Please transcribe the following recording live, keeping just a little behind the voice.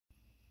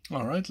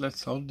Alright,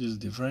 let's solve this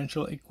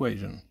differential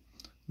equation.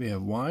 We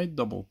have y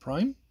double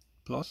prime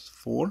plus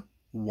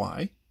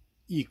 4y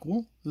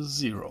equal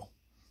 0.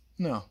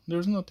 Now,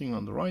 there's nothing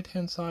on the right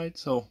hand side,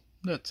 so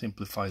that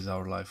simplifies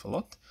our life a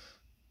lot.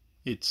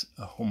 It's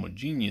a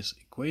homogeneous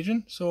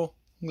equation, so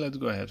let's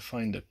go ahead and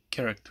find the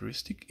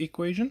characteristic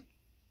equation.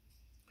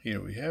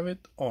 Here we have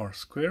it, r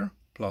squared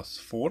plus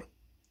 4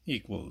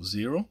 equals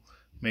 0.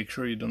 Make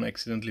sure you don't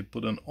accidentally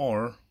put an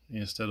r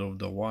instead of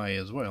the y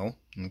as well.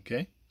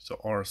 Okay, so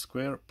r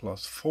squared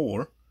plus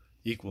 4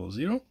 equals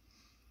 0.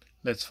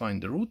 Let's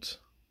find the roots.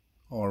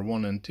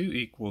 r1 and 2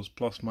 equals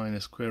plus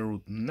minus square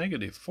root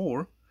negative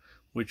 4,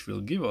 which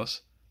will give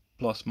us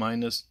plus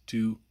minus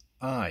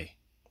 2i.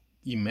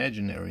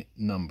 Imaginary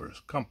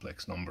numbers,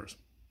 complex numbers.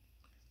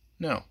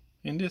 Now,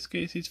 in this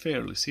case, it's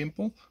fairly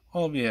simple.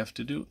 All we have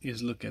to do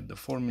is look at the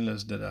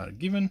formulas that are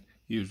given.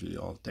 Usually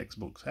all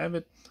textbooks have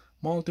it.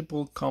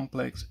 Multiple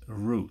complex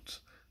roots.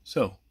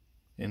 So,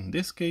 in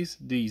this case,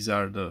 these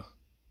are the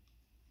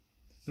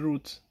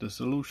roots, the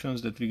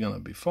solutions that we're going to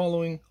be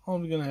following. All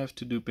we're going to have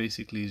to do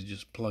basically is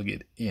just plug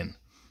it in.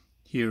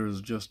 Here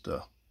is just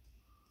a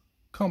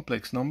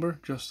complex number,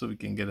 just so we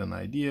can get an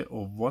idea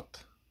of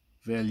what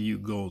value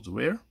goes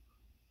where.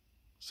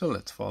 So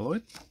let's follow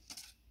it.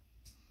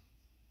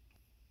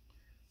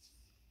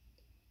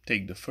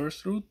 Take the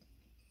first root,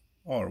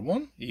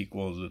 r1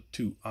 equals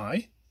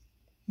 2i.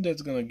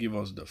 That's going to give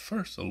us the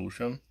first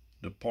solution,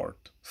 the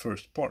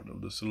first part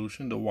of the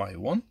solution, the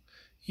y1,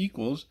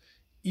 equals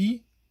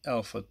e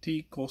alpha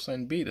t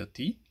cosine beta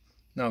t.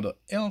 Now the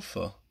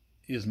alpha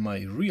is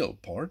my real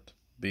part,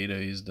 beta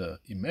is the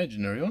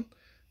imaginary one.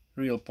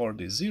 Real part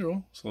is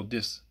 0, so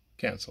this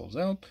cancels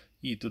out.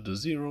 E to the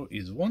 0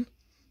 is 1.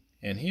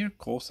 And here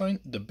cosine,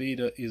 the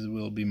beta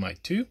will be my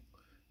 2.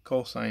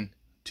 Cosine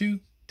 2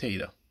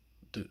 theta.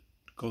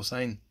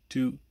 Cosine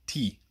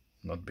 2t,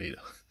 not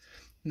beta.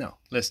 Now,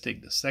 let's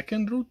take the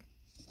second root.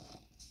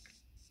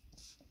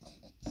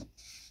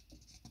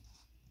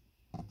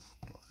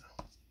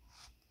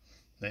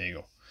 There you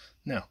go.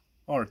 Now,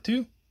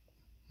 r2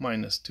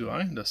 minus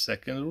 2i, the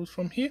second root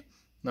from here.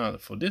 Now,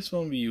 for this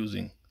one, we're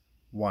using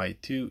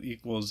y2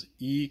 equals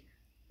e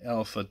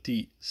alpha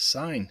t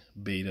sine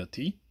beta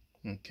t.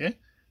 Okay.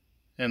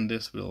 And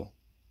this will,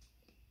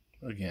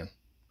 again,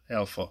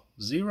 alpha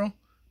 0,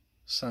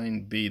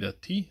 sine beta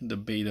t. The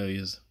beta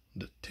is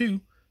the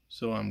 2.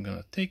 So I'm going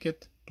to take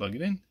it, plug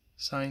it in,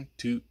 sine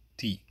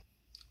 2t.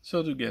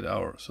 So to get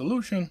our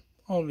solution,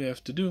 all we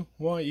have to do,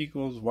 y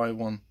equals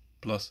y1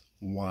 plus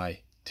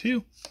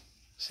y2.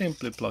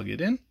 Simply plug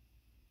it in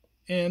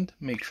and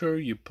make sure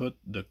you put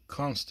the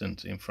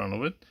constant in front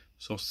of it.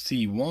 So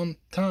c1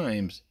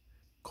 times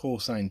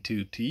cosine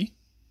 2t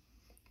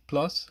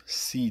plus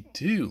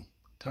c2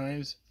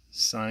 times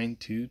sine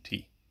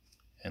 2t.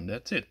 And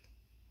that's it.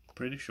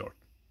 Pretty short.